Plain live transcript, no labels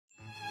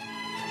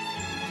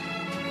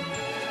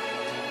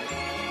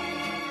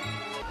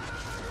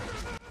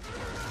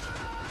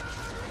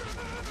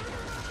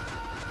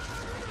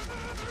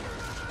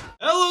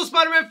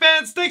Spider-Man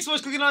fans, thanks so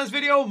much for clicking on this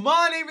video.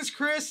 My name is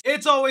Chris.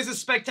 It's always a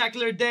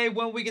spectacular day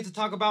when we get to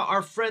talk about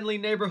our friendly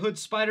neighborhood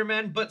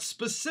Spider-Man, but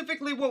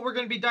specifically what we're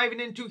going to be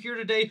diving into here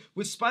today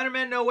with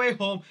Spider-Man No Way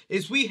Home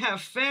is we have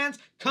fans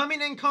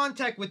coming in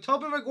contact with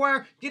Tobey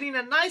Maguire, getting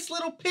a nice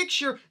little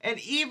picture, and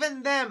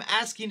even them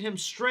asking him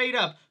straight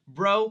up,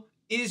 bro,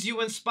 is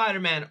you in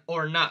Spider-Man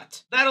or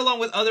not? That along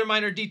with other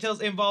minor details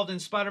involved in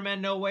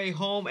Spider-Man No Way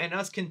Home and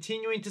us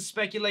continuing to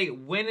speculate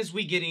when is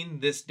we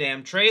getting this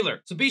damn trailer.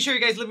 So be sure you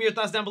guys leave me your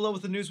thoughts down below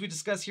with the news we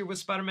discuss here with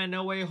Spider-Man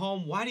No Way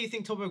Home. Why do you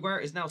think Tobey Maguire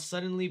is now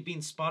suddenly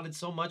being spotted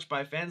so much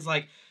by fans?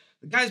 Like,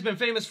 the guy's been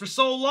famous for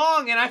so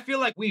long, and I feel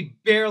like we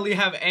barely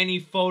have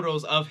any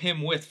photos of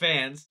him with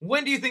fans.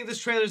 When do you think this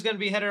trailer is going to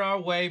be headed our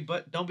way?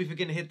 But don't be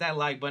forgetting to hit that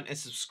like button and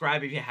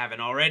subscribe if you haven't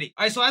already.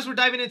 Alright, so as we're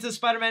diving into the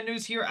Spider-Man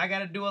news here, I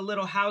gotta do a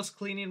little house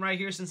cleaning right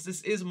here since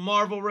this is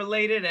Marvel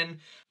related, and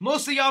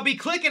most of y'all be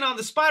clicking on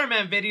the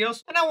Spider-Man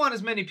videos, and I want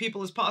as many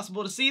people as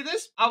possible to see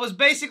this. I was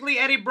basically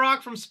Eddie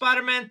Brock from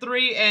Spider-Man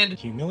 3, and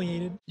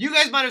humiliated. You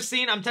guys might have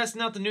seen I'm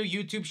testing out the new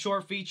YouTube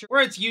short feature,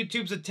 where it's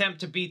YouTube's attempt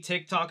to beat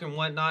TikTok and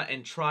whatnot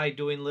and try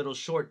doing little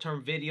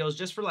short-term videos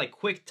just for like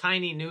quick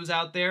tiny news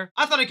out there.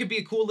 I thought it could be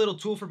a cool little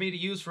tool for me to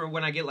use for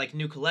when I get like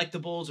new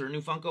collectibles or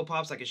new Funko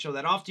Pops. I can show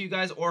that off to you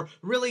guys, or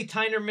really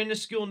tiny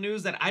minuscule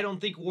news that I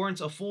don't think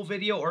warrants a full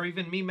video or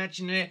even me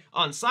mentioning it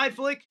on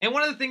SideFlick. And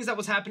one of the things that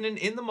was happening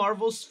in the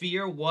Marvel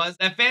sphere was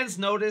that fans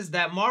noticed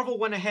that Marvel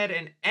went ahead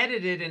and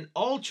edited and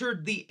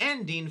altered the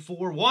ending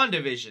for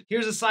WandaVision.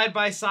 Here's a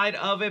side-by-side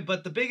of it,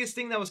 but the biggest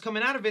thing that was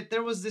coming out of it,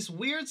 there was this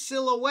weird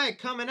silhouette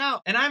coming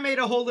out, and I made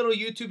a whole little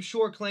YouTube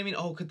short claiming,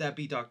 oh, could that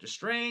be Doctor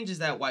Strange? Is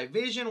that White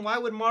Vision? Why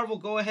would Marvel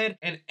go ahead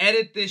and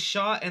edit this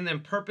shot and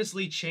then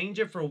purposely change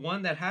it for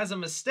one that has a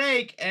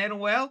mistake? And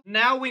well,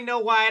 now we know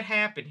why it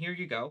happened. Here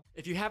you go.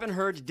 If you haven't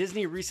heard,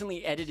 Disney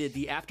recently edited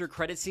the after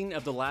credit scene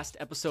of the last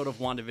episode of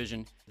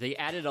WandaVision. They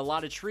added a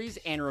lot of trees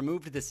and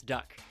removed this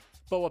duck.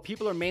 But what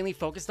people are mainly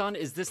focused on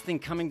is this thing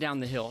coming down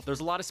the hill. There's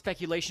a lot of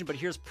speculation, but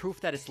here's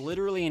proof that it's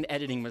literally an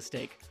editing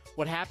mistake.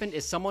 What happened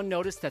is someone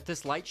noticed that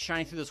this light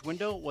shining through this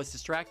window was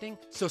distracting,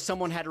 so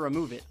someone had to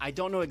remove it. I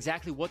don't know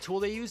exactly what tool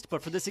they used,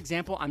 but for this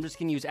example, I'm just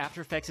gonna use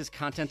After Effects'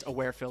 Content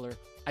Aware Filler.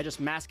 I just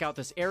mask out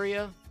this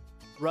area,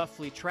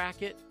 roughly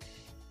track it,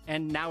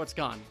 and now it's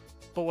gone.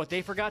 But what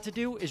they forgot to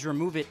do is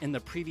remove it in the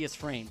previous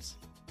frames.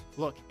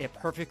 Look, it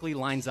perfectly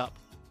lines up.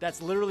 That's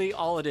literally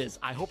all it is.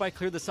 I hope I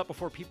cleared this up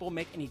before people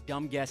make any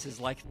dumb guesses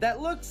like that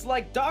looks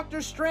like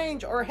Doctor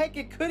Strange, or heck,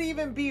 it could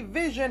even be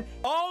Vision.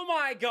 Oh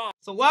my god!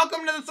 So welcome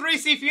to the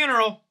 3C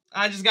funeral.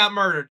 I just got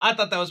murdered. I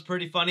thought that was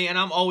pretty funny, and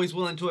I'm always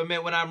willing to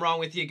admit when I'm wrong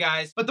with you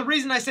guys. But the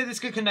reason I say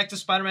this could connect to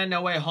Spider-Man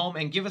No Way Home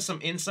and give us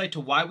some insight to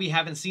why we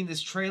haven't seen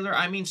this trailer,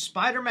 I mean,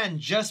 Spider-Man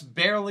just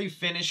barely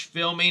finished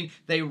filming.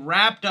 They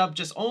wrapped up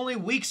just only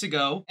weeks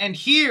ago, and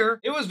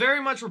here, it was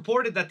very much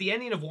reported that the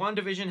ending of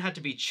WandaVision had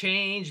to be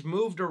changed,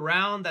 moved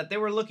around, that they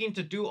were looking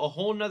to do a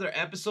whole nother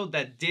episode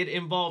that did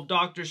involve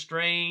Doctor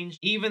Strange,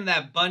 even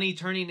that bunny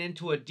turning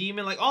into a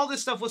demon. Like, all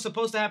this stuff was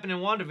supposed to happen in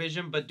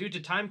WandaVision, but due to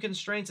time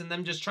constraints and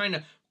them just trying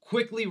to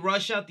quickly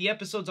rush out the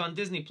episodes on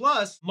Disney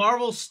Plus,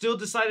 Marvel still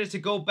decided to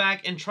go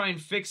back and try and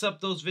fix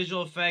up those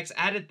visual effects,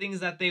 added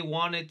things that they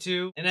wanted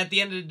to, and at the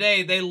end of the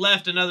day, they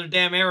left another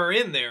damn error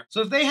in there.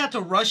 So if they had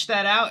to rush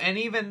that out, and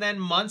even then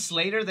months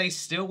later, they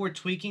still were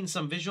tweaking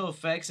some visual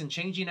effects and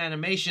changing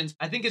animations,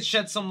 I think it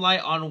sheds some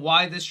light on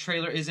why this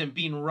trailer isn't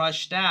being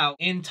rushed out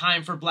in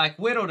time for Black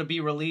Widow to be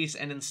released,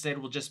 and instead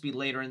will just be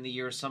later in the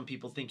year, some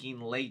people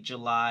thinking late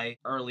July,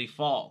 early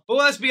fall. But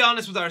let's be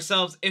honest with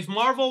ourselves, if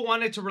Marvel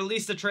wanted to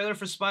release the trailer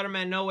for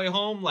Spider-Man No Way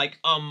Home like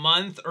a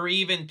month or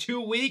even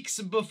 2 weeks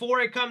before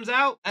it comes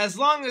out, as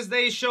long as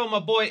they show my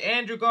boy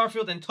Andrew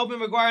Garfield and Tobey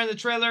Maguire in the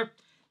trailer,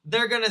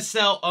 they're gonna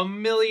sell a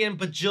million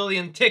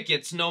bajillion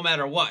tickets no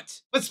matter what.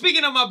 But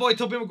speaking of my boy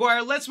Tobey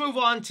Maguire, let's move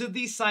on to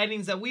these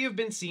sightings that we have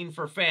been seeing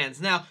for fans.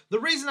 Now,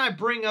 the reason I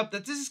bring up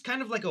that this is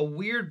kind of like a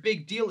weird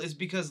big deal is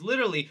because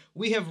literally,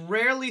 we have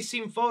rarely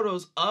seen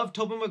photos of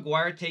Tobey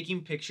Maguire taking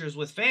pictures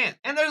with fans.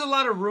 And there's a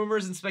lot of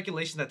rumors and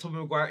speculation that Tobey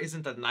Maguire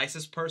isn't the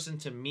nicest person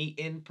to meet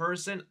in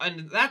person,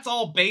 and that's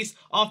all based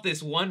off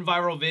this one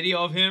viral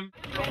video of him.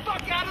 Get the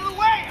fuck out of the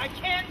way! I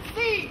can't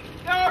see!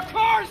 There are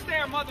cars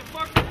there,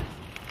 motherfucker!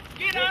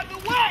 Get out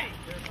of the way!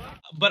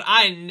 But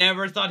I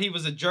never thought he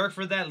was a jerk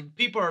for that.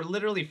 People are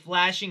literally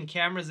flashing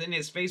cameras in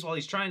his face while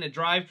he's trying to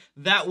drive.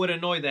 That would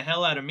annoy the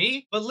hell out of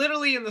me. But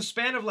literally in the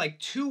span of like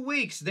 2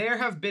 weeks, there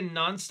have been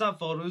non-stop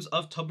photos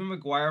of Tobey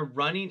Maguire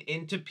running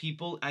into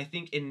people, I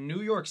think in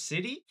New York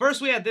City. First,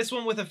 we had this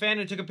one with a fan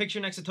who took a picture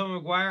next to Tobey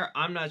Maguire.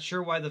 I'm not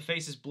sure why the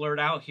face is blurred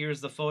out.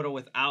 Here's the photo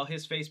without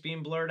his face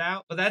being blurred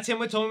out. But that's him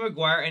with Tobey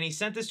Maguire, and he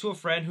sent this to a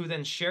friend who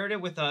then shared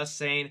it with us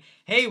saying,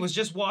 hey, was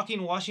just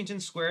walking Washington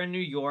Square in New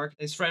York.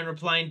 His friend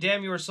replying,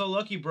 damn, you are so lucky.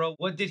 lucky, bro.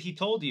 What did he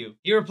told you?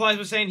 He replies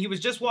with saying he was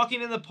just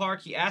walking in the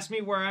park. He asked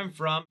me where I'm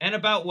from and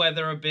about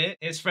weather a bit.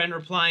 His friend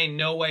replying,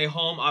 No Way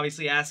Home,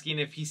 obviously asking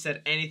if he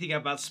said anything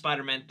about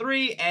Spider-Man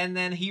 3. And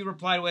then he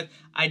replied with,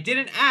 I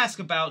didn't ask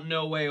about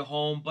No Way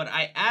Home, but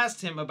I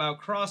asked him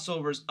about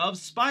crossovers of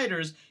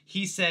spiders.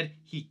 He said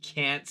he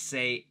can't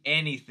say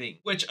anything.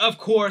 Which, of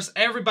course,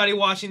 everybody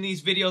watching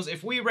these videos,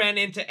 if we ran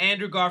into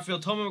Andrew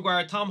Garfield, Tobey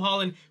Maguire, Tom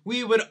Holland,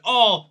 we would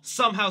all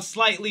somehow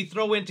slightly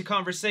throw into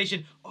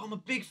conversation, oh, I'm a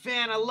big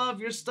fan, I love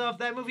your stuff,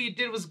 that movie you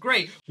did was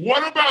great.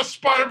 What about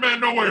Spider-Man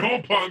No Way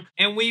Home, punk?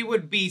 And we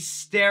would be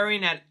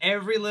staring at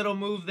every little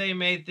move they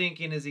made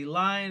thinking, is he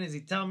lying? Is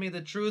he telling me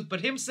the truth?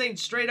 But him saying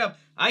straight up,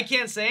 I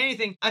can't say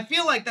anything, I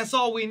feel like that's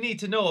all we need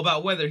to know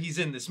about whether he's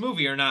in this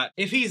movie or not.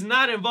 If he's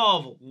not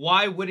involved,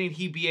 why wouldn't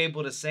he be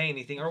able to say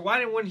anything? Or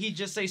why wouldn't he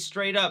just say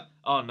straight up,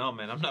 oh no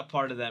man, I'm not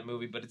part of that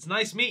movie, but it's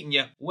nice meeting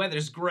you.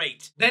 Weather's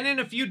great. Then in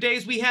a few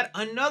days, we had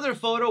another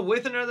photo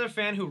with another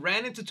fan who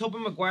ran into Tobey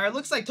Maguire.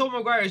 Looks like Tobey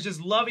Maguire is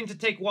just loving to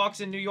take walks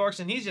in New York,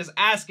 and he's just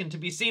asking to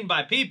be seen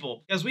by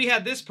people. Because we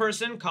had this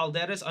person,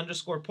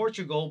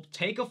 Calderas_Portugal,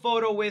 take a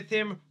photo with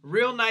him,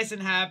 real nice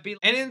and happy.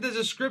 And in the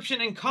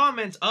description and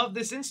comments of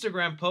this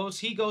Instagram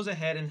post, he goes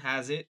ahead and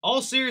has it.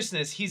 All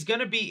seriousness, he's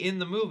gonna be in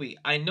the movie.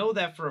 I know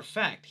that for a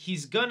fact.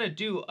 He's gonna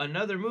do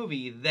another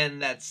movie, then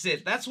that's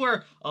it. That's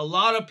where a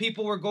lot of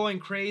people were going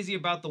crazy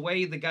about the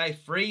way the guy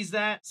phrased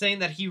that, saying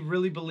that he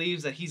really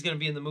believes that he's gonna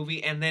be in the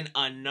movie and then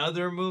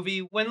another movie.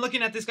 When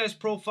looking at this guy's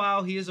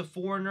profile, he is a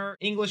foreigner.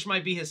 English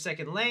might be his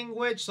second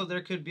language, so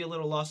there could be a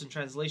little loss in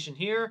translation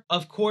here.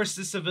 Of course,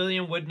 the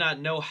civilian would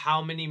not know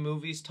how many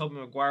movies Tobey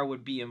Maguire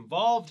would be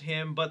involved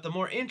in, but the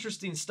more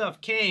interesting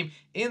stuff came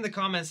in the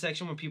comment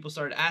section when people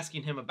started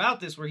asking him about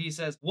this, where he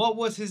says, what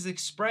was his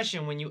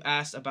expression when you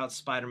asked about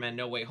Spider-Man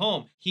No Way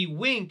Home? He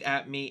winked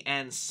at me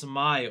and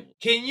smiled.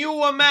 Can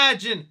you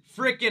imagine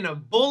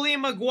freaking Bully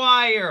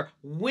Maguire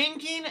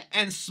winking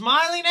and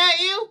smiling at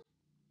you?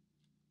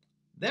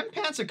 Them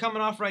pants are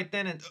coming off right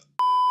then and...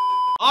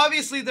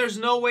 Obviously, there's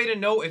no way to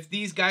know if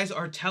these guys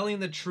are telling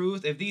the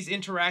truth, if these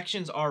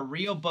interactions are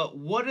real, but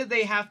what do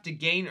they have to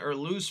gain or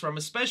lose from?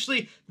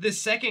 Especially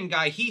this second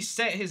guy, he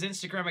set his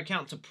Instagram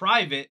account to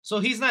private, so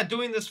he's not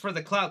doing this for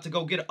the clout to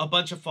go get a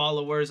bunch of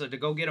followers or to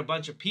go get a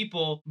bunch of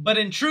people. But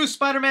in true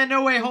Spider-Man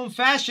No Way Home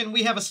fashion,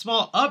 we have a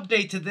small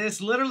update to this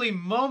literally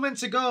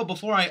moments ago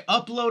before I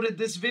uploaded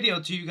this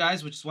video to you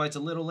guys, which is why it's a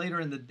little later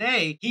in the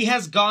day. He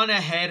has gone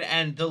ahead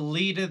and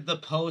deleted the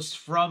post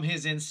from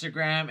his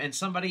Instagram, and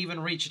somebody even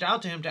reached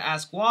out to him to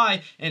ask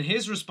why, and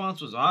his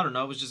response was, I don't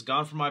know, it was just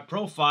gone from my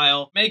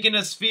profile, making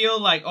us feel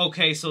like,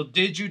 okay, so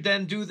did you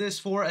then do this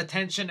for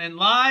attention and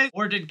live,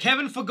 or did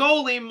Kevin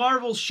Feige,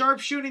 Marvel's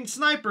sharpshooting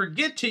sniper,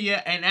 get to you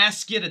and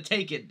ask you to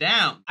take it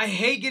down? I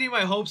hate getting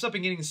my hopes up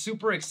and getting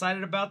super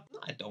excited about,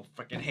 I don't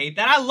freaking hate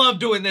that, I love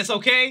doing this,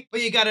 okay? But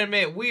you gotta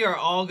admit, we are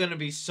all gonna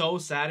be so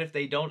sad if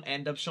they don't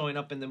end up showing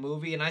up in the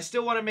movie, and I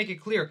still want to make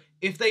it clear,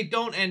 if they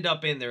don't end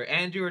up in there,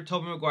 Andrew or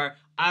Tobey Maguire,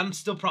 I'm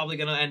still probably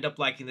going to end up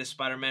liking this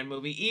Spider-Man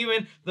movie.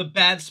 Even the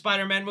bad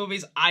Spider-Man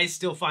movies, I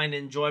still find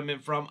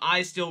enjoyment from.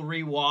 I still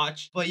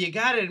rewatch. But you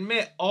got to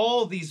admit,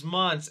 all these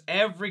months,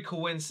 every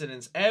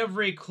coincidence,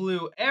 every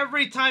clue,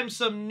 every time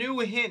some new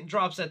hint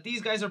drops that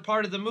these guys are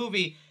part of the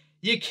movie,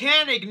 you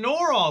can't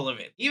ignore all of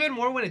it. Even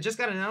more when it just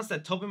got announced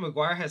that Tobey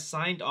Maguire has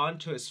signed on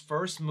to his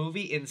first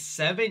movie in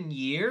 7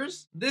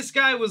 years. This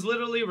guy was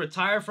literally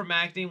retired from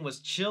acting, was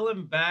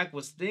chilling back,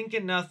 was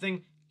thinking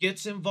nothing,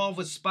 gets involved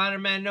with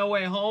Spider-Man No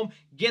Way Home,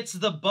 gets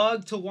the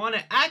bug to want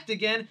to act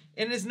again,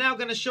 and is now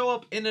going to show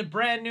up in a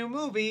brand new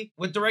movie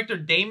with director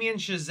Damien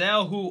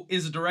Chazelle, who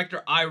is a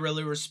director I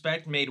really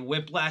respect, made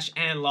Whiplash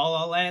and La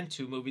La Land,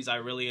 2 movies I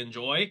really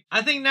enjoy.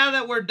 I think now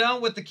that we're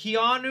done with the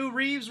Keanu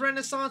Reeves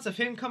renaissance of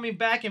him coming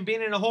back and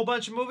being in a whole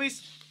bunch of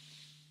movies,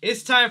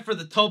 it's time for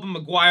the Tobey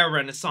Maguire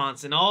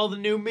renaissance and all the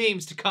new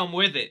memes to come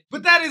with it.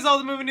 But that is all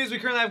the movie news we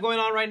currently have going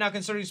on right now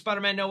concerning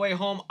Spider-Man No Way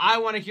Home. I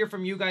want to hear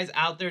from you guys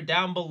out there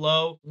down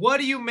below. What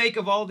do you make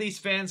of all these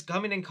fans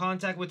coming in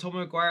contact with Tobey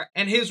Maguire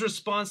and his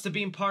response to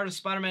being part of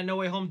Spider-Man No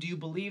Way Home? Do you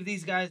believe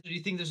these guys? Do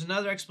you think there's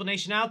another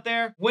explanation out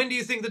there? When do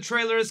you think the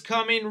trailer is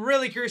coming?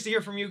 Really curious to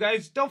hear from you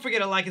guys. Don't forget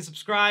to like and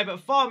subscribe.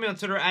 Follow me on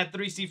Twitter at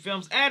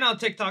 3CFilms and on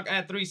TikTok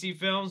at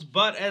 3CFilms.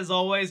 But as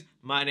always,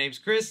 my name's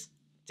Chris.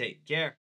 Take care.